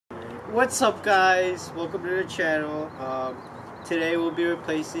What's up, guys? Welcome to the channel. Today we'll be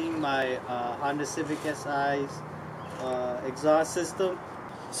replacing my Honda Civic SI's exhaust system.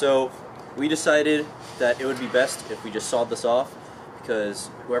 So we decided that it would be best if we just sawed this off, because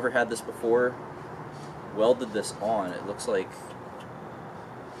whoever had this before welded this on. It looks like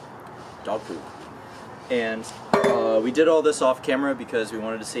dog poop. And we did all this off camera because we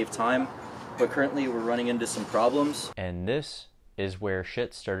wanted to save time, but currently we're running into some problems. And this is where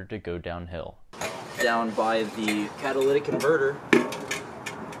shit started to go downhill. Down by the catalytic converter,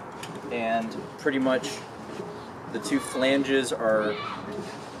 and pretty much the two flanges are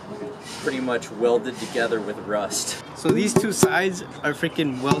pretty much welded together with rust. So these two sides are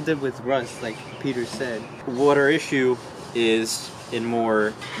freaking welded with rust, like Peter said. What our issue is, in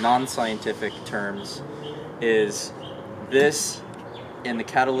more non-scientific terms, is this and the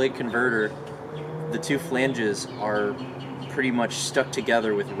catalytic converter, the two flanges are pretty much stuck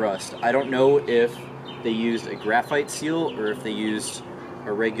together with rust. I don't know if they used a graphite seal or if they used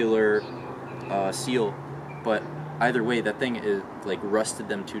a regular seal, but either way, that thing is like rusted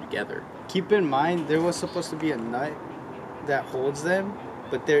them two together. Keep in mind, there was supposed to be a nut that holds them,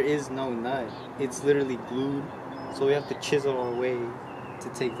 but there is no nut. It's literally glued, so we have to chisel our way to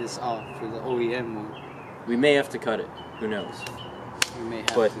take this off for the OEM one. We may have to cut it, who knows? We may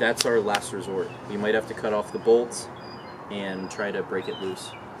have But to. that's our last resort. We might have to cut off the bolts and try to break it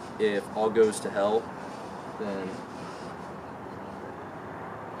loose. If all goes to hell, then...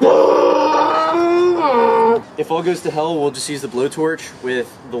 If all goes to hell, we'll just use the blowtorch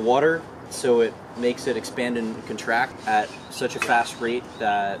with the water, so it makes it expand and contract at such a fast rate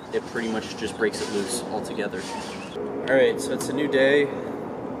that it pretty much just breaks it loose altogether. Alright, so it's a new day.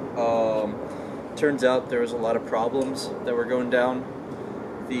 Turns out there was a lot of problems that were going down.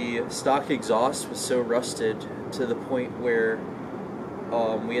 The stock exhaust was so rusted to the point where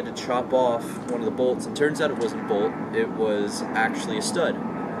we had to chop off one of the bolts, and turns out it wasn't a bolt, it was actually a stud.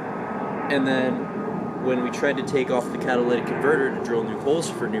 And then when we tried to take off the catalytic converter to drill new holes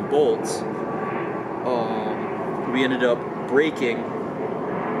for new bolts, we ended up breaking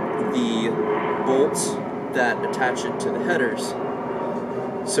the bolts that attach it to the headers.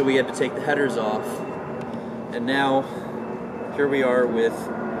 So we had to take the headers off, and now here we are with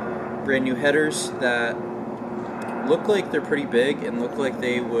brand new headers that look like they're pretty big and look like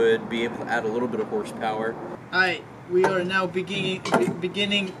they would be able to add a little bit of horsepower. Alright, we are now beginning.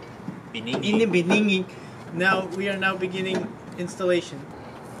 Now we are now beginning installation.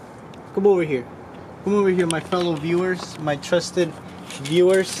 Come over here. Come over here, my fellow viewers, my trusted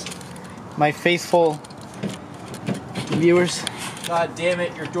viewers, my faithful viewers. God damn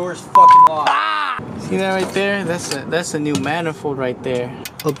it, your door's fucking locked. Ah! See that right there? That's a new manifold right there.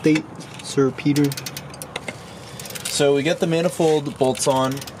 Update, Sir Peter. So we get the manifold bolts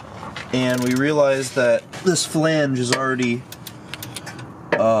on, and we realize that this flange is already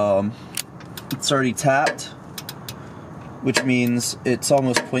it's already tapped, which means it's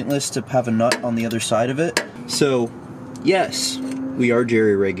almost pointless to have a nut on the other side of it. So yes, we are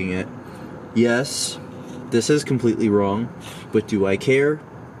jerry-rigging it. Yes, this is completely wrong, but do I care?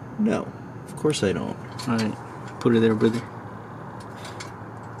 No, of course I don't. Alright, put it there, brother.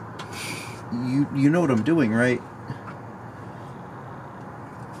 You know what I'm doing, right?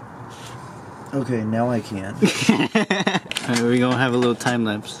 Okay, now I can. Alright, we're gonna have a little time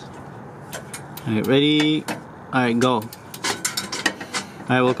lapse. Alright, ready? Alright, go.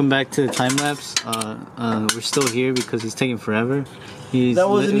 Alright, welcome back to the time lapse. We're still here because it's taking forever. That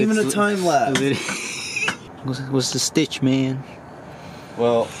wasn't even a time lapse. What's the stitch, man?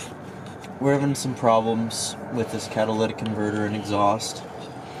 Well, we're having some problems with this catalytic converter and exhaust.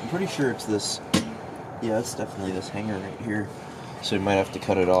 I'm pretty sure it's this. Yeah, it's definitely this hanger right here. So we might have to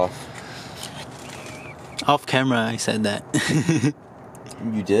cut it off. Off camera, I said that.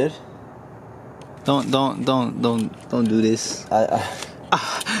 You did? Don't do this. I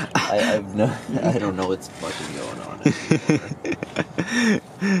don't know what's fucking going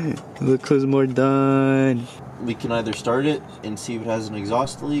on. Look who's more done. We can either start it and see if it has an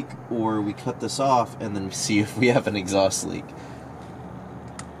exhaust leak, or we cut this off and then see if we have an exhaust leak.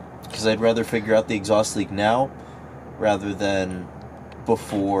 Because I'd rather figure out the exhaust leak now rather than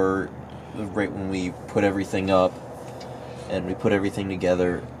before, right when we put everything up and we put everything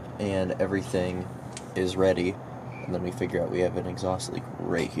together and everything is ready, and then we figure out we have an exhaust leak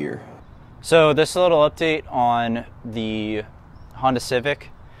right here. So this is a little update on the Honda Civic.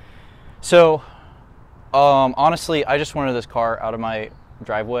 So honestly, I just wanted this car out of my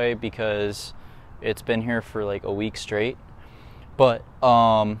driveway because it's been here for like a week straight. But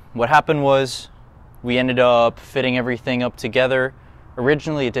what happened was we ended up fitting everything up together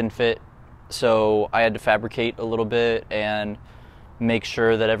originally it didn't fit, so I had to fabricate a little bit and make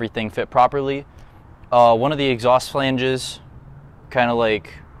sure that everything fit properly. One of the exhaust flanges kind of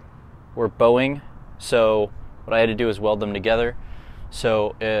like were bowing, so what I had to do is weld them together.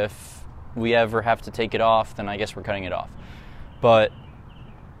 So if we ever have to take it off, then I guess we're cutting it off. But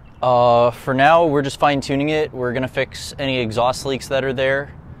for now, we're just fine-tuning it. We're gonna fix any exhaust leaks that are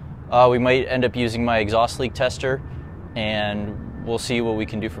there. We might end up using my exhaust leak tester, and we'll see what we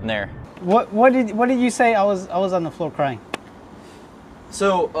can do from there. What did you say? I was on the floor crying.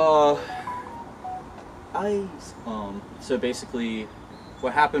 So so basically,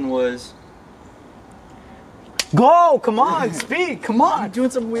 what happened was. Go! Come on, speak! Come on! I'm doing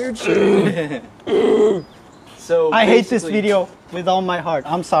some weird shit. So I hate this video with all my heart.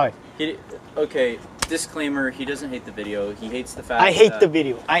 I'm sorry. Okay, disclaimer: he doesn't hate the video. He hates the fact. I hate the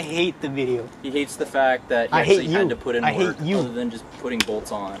video. I hate the video. He hates the fact that he actually had to put in work other than just putting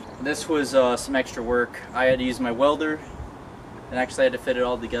bolts on. This was some extra work. I had to use my welder, and actually I had to fit it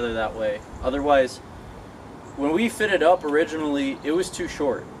all together that way. Otherwise, when we fit it up originally, it was too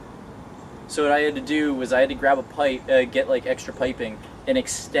short. So what I had to do was I had to grab a pipe, get like extra piping, and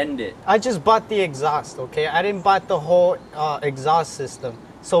extend it. I just bought the exhaust, okay? I didn't buy the whole exhaust system.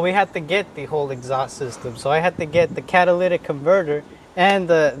 So we had to get the whole exhaust system. So I had to get the catalytic converter and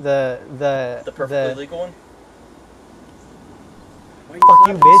the perfectly legal one? Fuck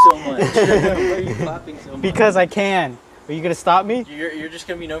you, bitch. So much? Why are you clapping so much? Because I can. Are you gonna stop me? You're just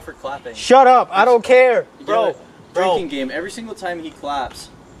gonna be known for clapping. Shut up! I don't care, bro. Drinking game. Every single time he claps,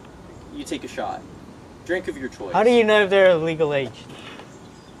 you take a shot. Drink of your choice. How do you know if they're of legal age?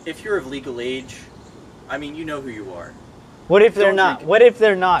 If you're of legal age, I mean, you know who you are. What if they're not? What if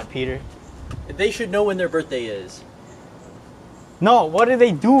they're not, Peter? They should know when their birthday is. No, what do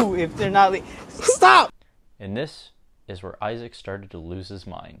they do if they're not? Stop! And this is where Isaac started to lose his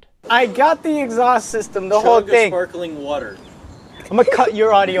mind. I got the exhaust system, the whole thing. Sparkling water. I'm gonna cut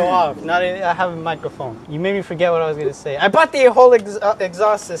your audio off. Not I have a microphone. You made me forget what I was gonna say. I bought the whole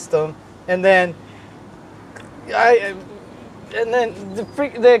exhaust system, and then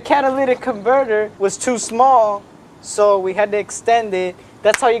the catalytic converter was too small, so we had to extend it.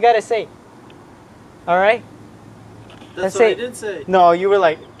 That's how you gotta say. All right. That's what I did say. No, you were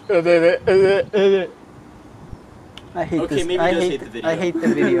like. I hate this. Maybe he does hate the video. I hate the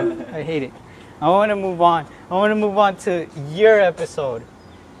video. I hate it. I want to move on. I want to move on to your episode.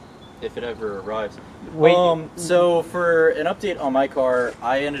 If it ever arrives. Wait. So for an update on my car,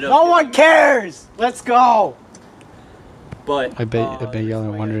 I ended up. No one cares. Let's go. But I bet y'all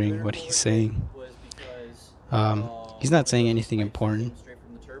are wondering what he's saying. He's not saying anything important.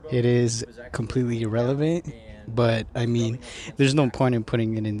 It is completely irrelevant. But I mean, there's no point in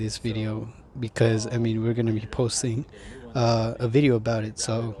putting it in this video because I mean we're gonna be posting a video about it,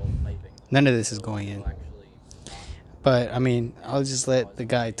 so none of this is going in. But I mean, I'll just let the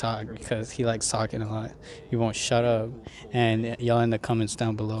guy talk because he likes talking a lot. He won't shut up, and y'all in the comments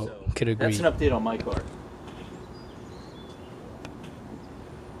down below could agree. That's an update on my car.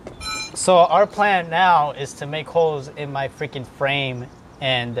 So our plan now is to make holes in my freaking frame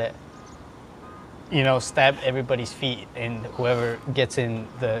and stab everybody's feet and whoever gets in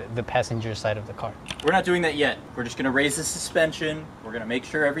the passenger side of the car. We're not doing that yet. We're just gonna raise the suspension. We're gonna make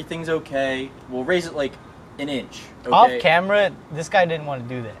sure everything's okay. We'll raise it like an inch. Okay? Off camera, this guy didn't want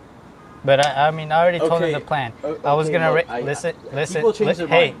to do that. But I mean, I already told him the plan. I was gonna listen. People change their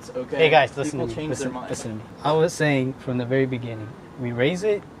minds, okay? Hey guys, listen to me. People change their minds. Listen to me. I was saying from the very beginning, we raise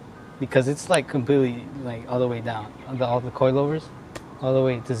it because it's like completely like all the way down, all the coilovers, all the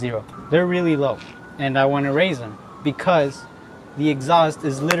way to zero. They're really low. And I want to raise them because the exhaust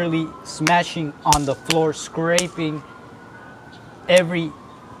is literally smashing on the floor, scraping every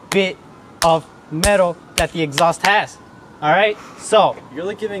bit of metal that the exhaust has. All right, so you're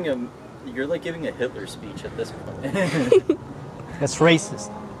like giving a Hitler speech at this point. that's racist.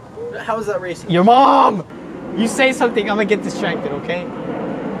 How is that racist? Your mom. You say something, I'm gonna get distracted. Okay?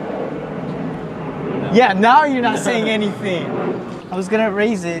 No. Yeah. Now you're not saying anything. I was gonna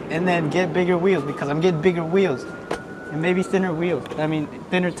raise it and then get bigger wheels because I'm getting bigger wheels and maybe thinner wheels. I mean,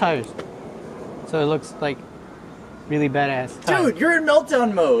 thinner tires. So it looks like really badass. Dude, you're in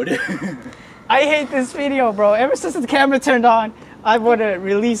meltdown mode. I hate this video, bro. Ever since the camera turned on, I want to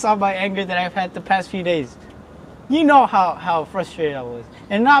release all my anger that I've had the past few days. You know how frustrated I was,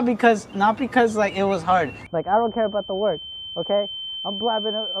 and not because like it was hard. Like I don't care about the work, okay? I'm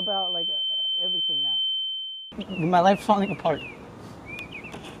blabbing about like everything now. My life's falling apart.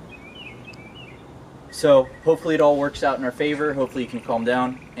 So hopefully it all works out in our favor. Hopefully you can calm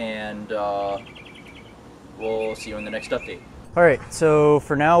down, and we'll see you in the next update. All right, so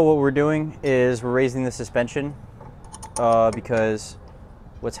for now what we're doing is we're raising the suspension because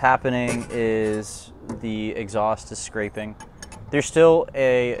what's happening is the exhaust is scraping. There's still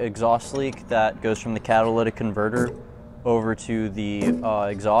a exhaust leak that goes from the catalytic converter over to the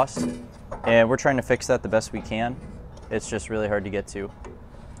exhaust, and we're trying to fix that the best we can. It's just really hard to get to.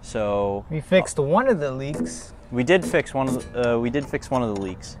 So we fixed one of the leaks. We did fix one of the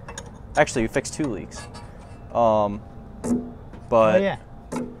leaks. Actually, we fixed 2 leaks. But yeah,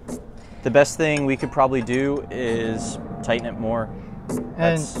 the best thing we could probably do is tighten it more.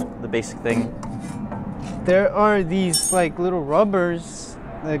 That's the basic thing. There are these like little rubbers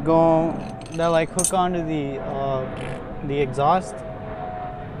that like hook onto the exhaust,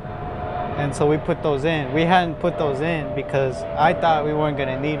 and so we put those in. We hadn't put those in because I thought we weren't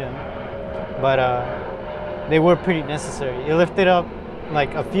gonna need them, but they were pretty necessary. It lifted up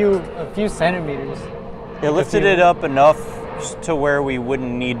like a few centimeters. It lifted it up enough to where we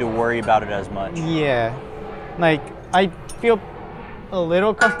wouldn't need to worry about it as much. Yeah, like I feel a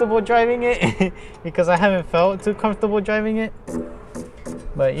little comfortable driving it because I haven't felt too comfortable driving it.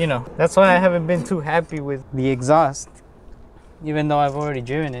 But you know, that's why I haven't been too happy with the exhaust, even though I've already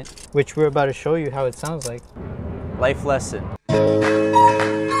driven it, which we're about to show you how it sounds like. Life lesson.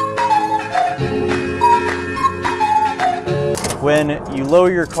 When you lower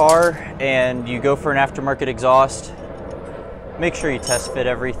your car and you go for an aftermarket exhaust, make sure you test fit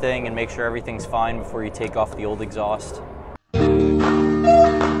everything and make sure everything's fine before you take off the old exhaust.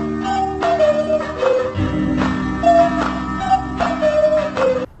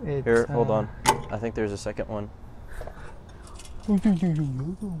 Here, hold on. I think there's a second one.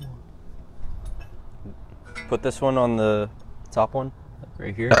 Put this one on the top one,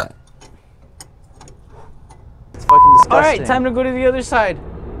 right here. It's fucking disgusting. All right, time to go to the other side.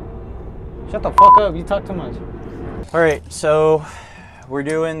 Shut the fuck up, you talk too much. All right, so we're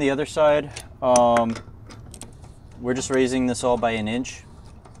doing the other side. We're just raising this all by 1 inch.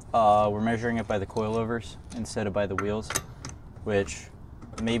 We're measuring it by the coilovers instead of by the wheels, which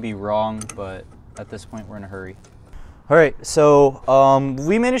may be wrong, but at this point we're in a hurry. All right, so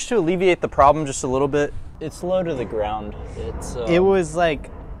we managed to alleviate the problem just a little bit. It's low to the ground. It was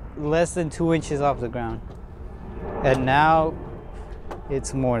like less than 2 inches off the ground, and now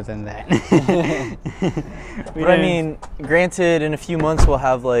it's more than that. But I mean, granted, in a few months we'll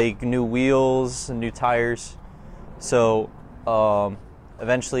have like new wheels and new tires, so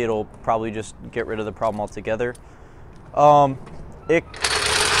eventually it'll probably just get rid of the problem altogether.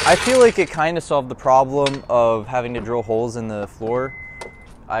 I feel like it kind of solved the problem of having to drill holes in the floor.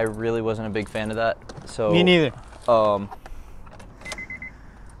 I really wasn't a big fan of that. So me neither.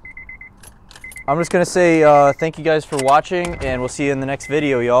 I'm just gonna say thank you guys for watching, and we'll see you in the next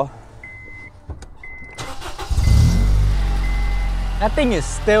video, y'all. That thing is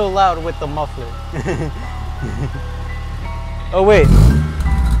still loud with the muffler. Oh wait,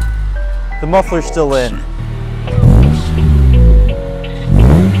 the muffler's still in.